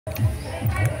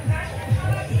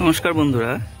নমস্কার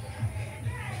বন্ধুরা,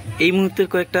 এই মুহূর্তের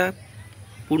কয়েকটা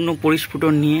পূর্ণ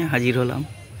পরিস্ফুটন নিয়ে হাজির হলাম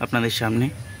আপনাদের সামনে।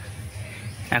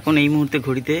 এখন এই মুহূর্তে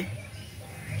ঘড়িতে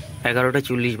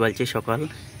 11:40 বাজছে সকাল।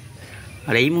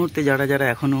 আর এই মুহূর্তে যারা যারা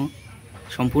এখনও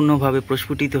সম্পূর্ণভাবে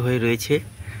প্রস্ফুটিত হয়ে রয়েছে,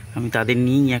 আমি তাদের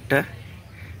নিয়েই একটা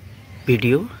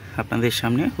ভিডিও আপনাদের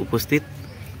সামনে উপস্থিত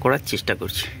করার চেষ্টা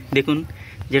করছি। দেখুন,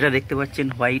 যেটা দেখতে পাচ্ছেন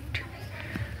হোয়াইট,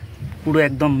 পুরো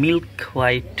একদম মিল্ক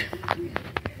হোয়াইট।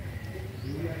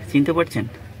 চিনতে পারছেন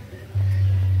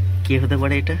কে হতে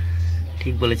পারে এটা?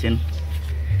 ঠিক বলেছেন,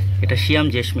 এটা শিয়াম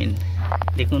জেসমিন।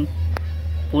 দেখুন,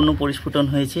 পূর্ণ পরিস্ফুটন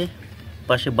হয়েছে,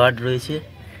 পাশে বার্ড রয়েছে।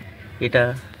 এটা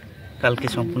কালকে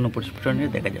সম্পূর্ণ পরিস্ফুটনে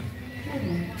দেখা যাবে।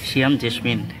 শিয়াম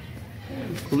জেসমিন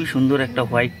খুবই সুন্দর একটা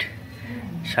হোয়াইট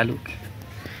শালুক।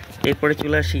 এরপরে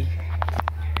চলে আসি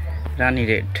রানী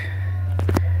রেড।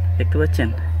 দেখতে পাচ্ছেন,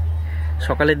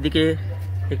 সকালের দিকে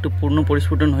একটু পূর্ণ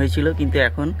পরিস্ফুটন হয়েছিল, কিন্তু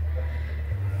এখন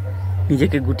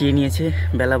নিজেকে গুটিয়ে নিয়েছে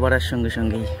বেলা বাড়ার সঙ্গে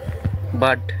সঙ্গেই।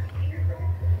 বার্ড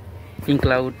পিঙ্ক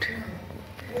ক্লাউড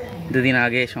দুদিন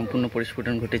আগে সম্পূর্ণ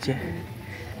পরিস্ফুটন ঘটেছে,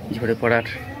 ঝরে পড়ার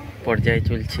পর্যায়ে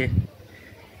চলছে।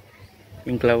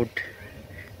 পিঙ্ক ক্লাউড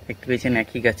দেখতে পেয়েছেন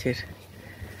একই গাছের।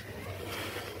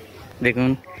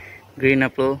 দেখুন, গ্রিন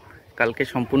অ্যাপল কালকে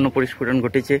সম্পূর্ণ পরিস্ফুটন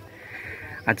ঘটেছে,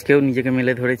 আজকেও নিজেকে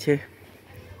মেলে ধরেছে।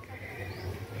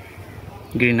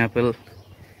 গ্রিন অ্যাপল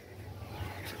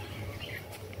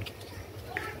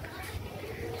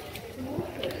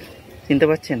চিনতে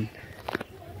পাচ্ছেন?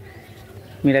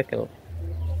 মিরাকেল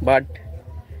বার্ড,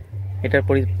 এটার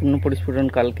পূর্ণ পরিস্ফুটন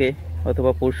কালকে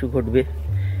অথবা পরশু ঘটবে।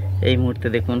 এই মুহূর্তে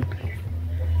দেখুন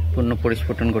পূর্ণ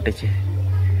পরিস্ফুটন ঘটেছে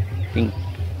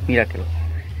মিরাকেল।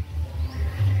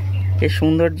 এর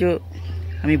সৌন্দর্য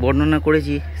আমি বর্ণনা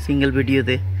করেছি সিঙ্গেল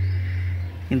ভিডিওতে,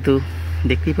 কিন্তু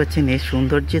দেখতেই পাচ্ছেন এর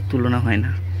সৌন্দর্যের তুলনা হয়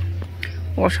না।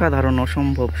 অসাধারণ,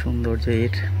 অসম্ভব সৌন্দর্য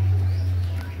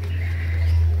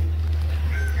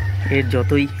এর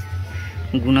যতই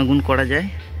গুণাগুণ করা যায়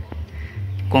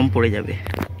কম পড়ে যাবে।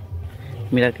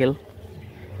 মিরাকেল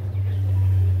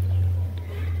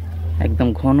একদম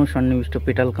ঘন সন্নিবিষ্ট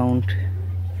পেটাল কাউন্ট,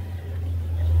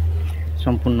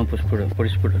 সম্পূর্ণ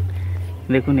পরিস্ফুটন।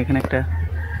 দেখুন, এখানে একটা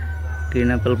গ্রিন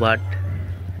অ্যাপেল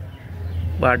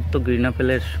বার্ড তো গ্রিন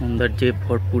অ্যাপেলের সৌন্দর্যে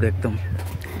ভরপুর একদম।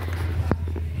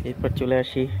 এরপর চলে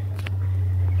আসি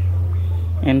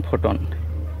ফোটন,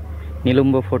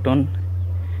 নিলম্ব ফোটন।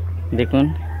 দেখুন,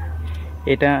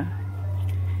 এটা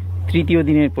তৃতীয়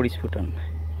দিনের পরিস্ফুটন।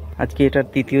 আজকে এটার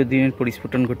তৃতীয় দিনের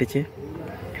পরিস্ফুটন ঘটেছে।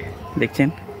 দেখছেন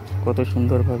কত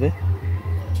সুন্দরভাবে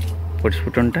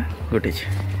পরিস্ফুটনটা ঘটেছে।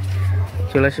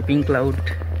 চলে আসে পিঙ্ক ক্লাউড।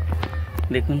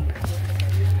 দেখুন,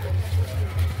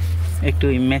 একটু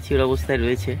ইম্যাচিওর অবস্থায়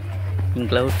রয়েছে পিঙ্ক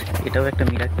ক্লাউড। এটাও একটা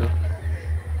মিরাকেল,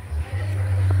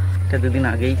 এটা দুদিন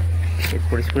আগেই এর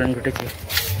পরিস্ফুটন ঘটেছে।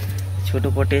 ছোট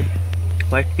পটে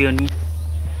হোয়াইট পিওনি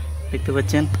দেখতে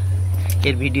পাচ্ছেন,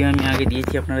 এর ভিডিও আমি আগে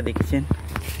দিয়েছি, আপনারা দেখেছেন।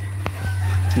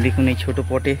 দেখুন এই ছোট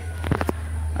পটে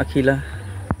আখিলা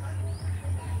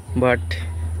বার্ড।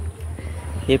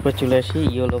 এরপর চলে আসি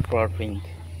ইয়েলো ফ্লাওয়ার পিঙ্ক।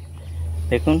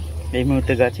 দেখুন, এই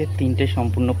মুহূর্তে গাছে 3টে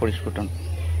সম্পূর্ণ পরিস্ফুটন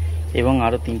এবং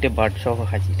আরও 3টে বার্ড সহ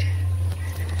হাজির।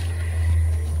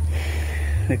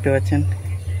 দেখতে পাচ্ছেন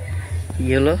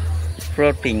ইয়েলো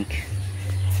ফ্লাওয়ার পিঙ্ক।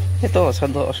 এ তো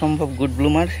অসম্ভব গুড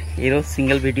ব্লুমার। এরও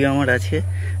সিঙ্গেল ভিডিও আমার আছে,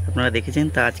 আপনারা দেখেছেন।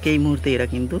 তা আজকে এই মুহূর্তে এরা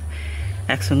কিন্তু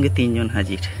একসঙ্গে 3 জন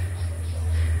হাজির।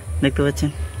 দেখতে পাচ্ছেন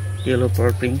ইয়েলো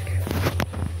ফ্লাওয়ার পিঙ্ক।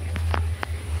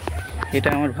 এটা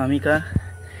আমার ভামিকা,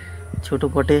 ছোট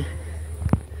পটে।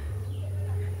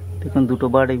 দেখুন, 2টো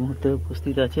বার্ড এই মুহূর্তে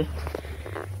উপস্থিত আছে।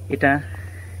 এটা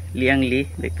লিয়াংলি,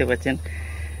 দেখতে পাচ্ছেন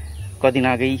কদিন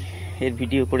আগেই এর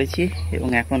ভিডিও করেছি, এবং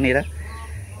এখন এরা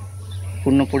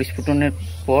পূর্ণ পরিস্ফুটনের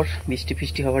পর বৃষ্টি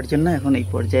ফিষ্টি হওয়ার জন্য এখন এই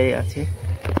পর্যায়ে আছে।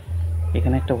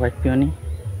 এখানে একটা হোয়াইট পিওনি,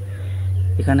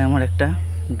 এখানে আমার একটা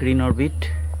গ্রিন অরবিট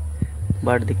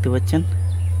বার্ড দেখতে পাচ্ছেন।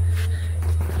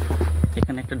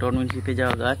 এখানে একটা ডরমেন্সিতে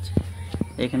যাওয়া গাছ।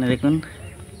 এখানে দেখুন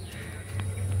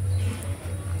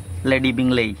লেডি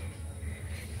বিংলেই,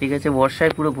 ঠিক আছে,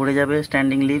 বর্ষায় পুরো ভরে যাবে।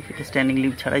 স্ট্যান্ডিং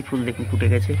লিভ ছাড়াই ফুল দেখুন ফুটে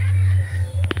গেছে।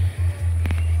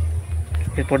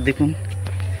 এরপর দেখুন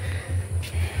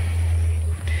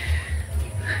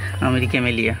আমেরিকা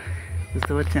ক্যামেলিয়া,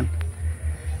 বুঝতে পারছেন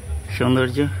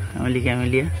সৌন্দর্য। আমেরিকা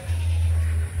ক্যামেলিয়া,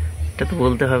 এটা তো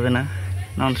বলতে হবে না,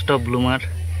 ননস্টপ ব্লুমার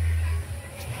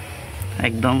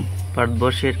একদম।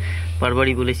 ভারতবর্ষের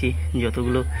বারবারই বলেছি,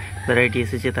 যতগুলো ভ্যারাইটি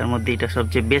এসেছে তার মধ্যে এটা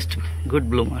সবচেয়ে বেস্ট গুড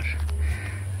ব্লুমার।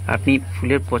 আপনি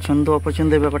ফুলের পছন্দ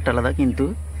অপছন্দের ব্যাপারটা আলাদা, কিন্তু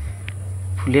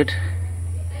ফুলের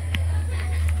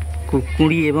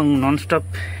কুঁড়ি এবং ননস্টপ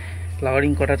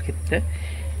ফ্লাওয়ারিং করার ক্ষেত্রে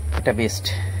এটা বেস্ট।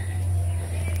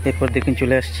 এরপর দেখুন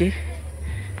চলে আসছি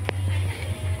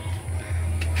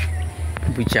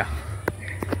বুচা,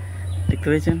 দেখতে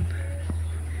পেয়েছেন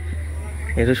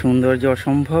এর সৌন্দর্য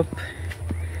অসম্ভব।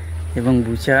 এবং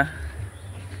বুচা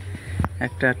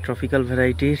একটা ট্রপিক্যাল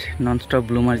ভ্যারাইটির ননস্টপ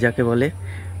ব্লুমার যাকে বলে,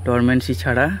 ডরমেন্সি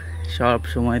ছাড়া সব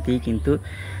সময়তেই কিন্তু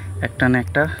একটা না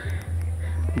একটা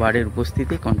বারের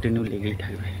উপস্থিতি কন্টিনিউ লেগেই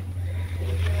থাকবে।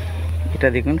 এটা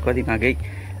দেখুন কদিন আগেই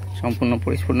সম্পূর্ণ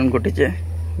পরিস্ফুটন ঘটেছে।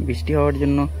 বৃষ্টি হওয়ার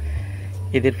জন্য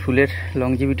এদের ফুলের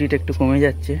লংজিভিটিটা একটু কমে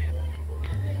যাচ্ছে।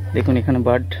 দেখুন এখানে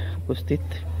বার্ড উপস্থিত,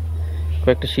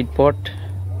 কয়েকটা সিড পট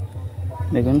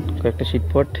দেখুন, কয়েকটা সিড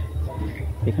পট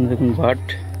এখানে দেখুন বার্ড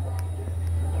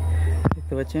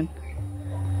দেখতে পাচ্ছেন।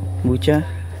 বুচা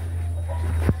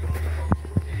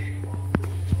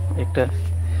একটা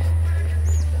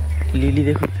লিলি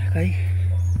দেখুন দেখাই,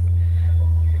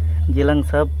 জেলাং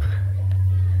সাপ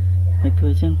দেখতে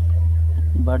পেয়েছেন,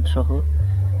 বার্ড সহ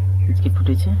আজকে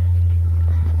ফুটেছে।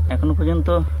 এখনো পর্যন্ত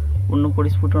পূর্ণ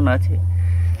পরিস্ফুটন আছে,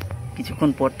 কিছুক্ষণ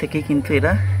পর থেকে কিন্তু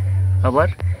এরা আবার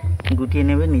গুটিয়ে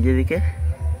নেবে নিজেদেরকে।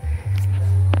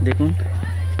 দেখুন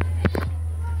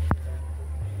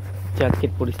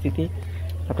আজকের পরিস্থিতি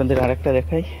আপনাদের আর একটা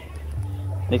দেখাই।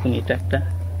 দেখুন এটা একটা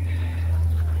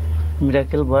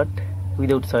মিরাকেল বার্ড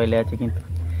উইদাউট সয়েলে আছে, কিন্তু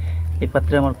এই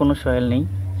পাত্রে আমার কোনো সয়েল নেই,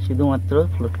 শুধুমাত্র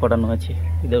ফ্লোট করানো আছে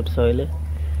উইদাউট সয়েলে।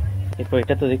 এরপর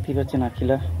এটা তো দেখতেই পাচ্ছেন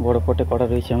আঁকিলা বড় পটে করা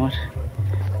রয়েছে আমার।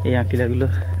 এই আঁকিলাগুলো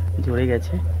জড়ে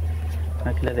গেছে।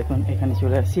 আঁকিলা দেখুন এখানে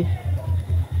চলে আসি,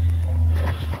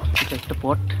 এটা একটা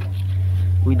পট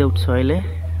উইদাউট সয়েলে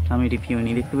আমি রিভিউ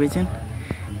নিয়ে দেখতে পেয়েছেন।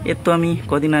 এর তো আমি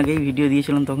কদিন আগেই ভিডিও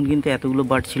দিয়েছিলাম, তখন কিন্তু এতগুলো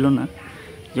বার্ড ছিল না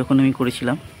যখন আমি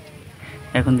করেছিলাম।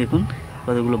 এখন দেখুন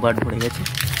কতগুলো বার্ড ভরে গেছে।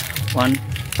 1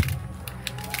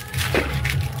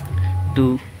 2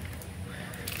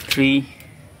 3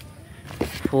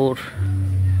 4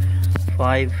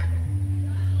 5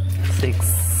 6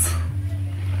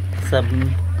 7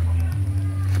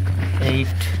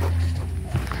 8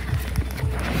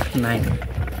 9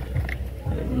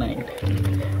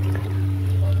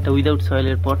 এটা উইদাউট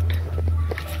সয়েলের পট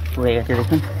হয়ে গেছে।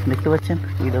 দেখুন দেখতে পাচ্ছেন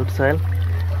উইদাউট সয়েল,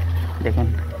 দেখুন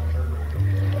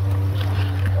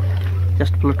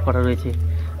জাস্ট ফ্লোট করা রয়েছে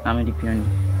আমি রিপিও নিই।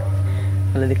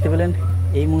 তাহলে দেখতে পেলেন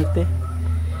এই মুহূর্তে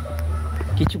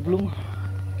কিছু ব্লুম।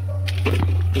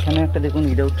 এখানে একটা দেখুন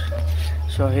উইদাউট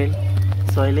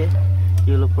সয়েলে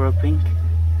ইয়েলো পরা পিঙ্ক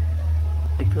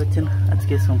দেখতে পাচ্ছেন,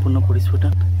 আজকে সম্পূর্ণ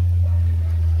পরিস্ফুটন।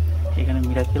 এখানে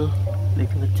মিরাকেল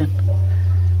দেখতে পাচ্ছেন।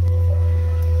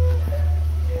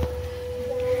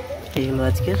 এই হলো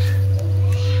আজকের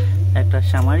একটা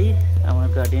সামারি আমার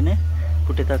গার্ডেনে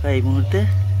ফুটে থাকা এই মুহূর্তে।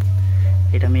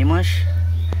 এটা মে মাস,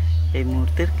 এই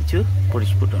মুহূর্তের কিছু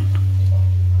পরিস্ফুটন।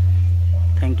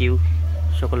 থ্যাংক ইউ,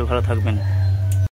 সকলে ভালো থাকবেন।